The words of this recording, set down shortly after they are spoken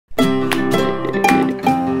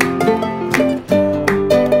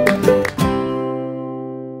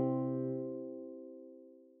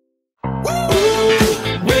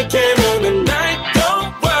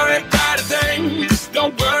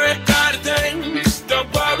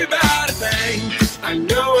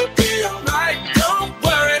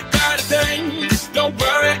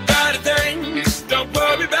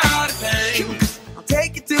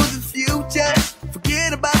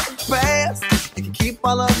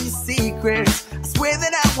your secrets. I swear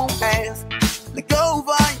that I won't ask. Let go of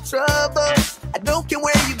all your troubles. I don't care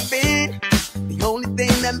where you've been. The only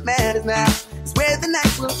thing that matters now is where the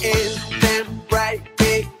night will end. Them bright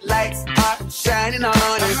big lights are shining on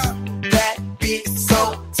us. That beat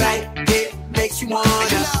so tight, it makes you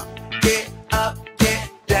wanna get up, get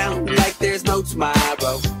down, like there's no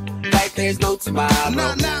tomorrow. Like there's no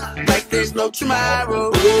tomorrow. Like there's no tomorrow.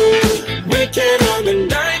 Weekend on the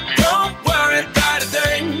night, don't worry about a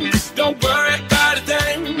thing. Don't worry about a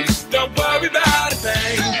thing. Don't worry about a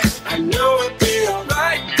thing. I know it'll be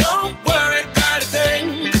alright. Don't worry about a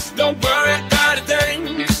thing. Don't worry about a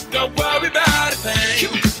thing. Don't worry about a thing.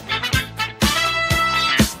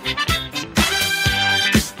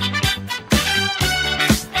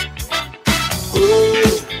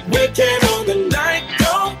 Weekend on the night,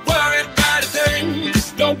 don't worry about a thing.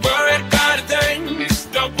 Don't worry about a thing.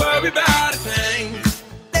 Don't worry about a thing.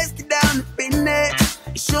 Let's get down to business.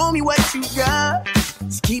 Show me what you got.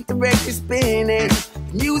 Just keep the record spinning.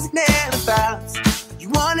 The music never stops. You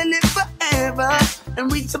wanna live forever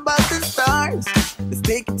and reach above the stars. Let's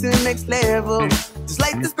take it to the next level. Just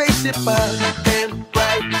like the spaceship up. Them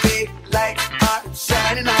bright big lights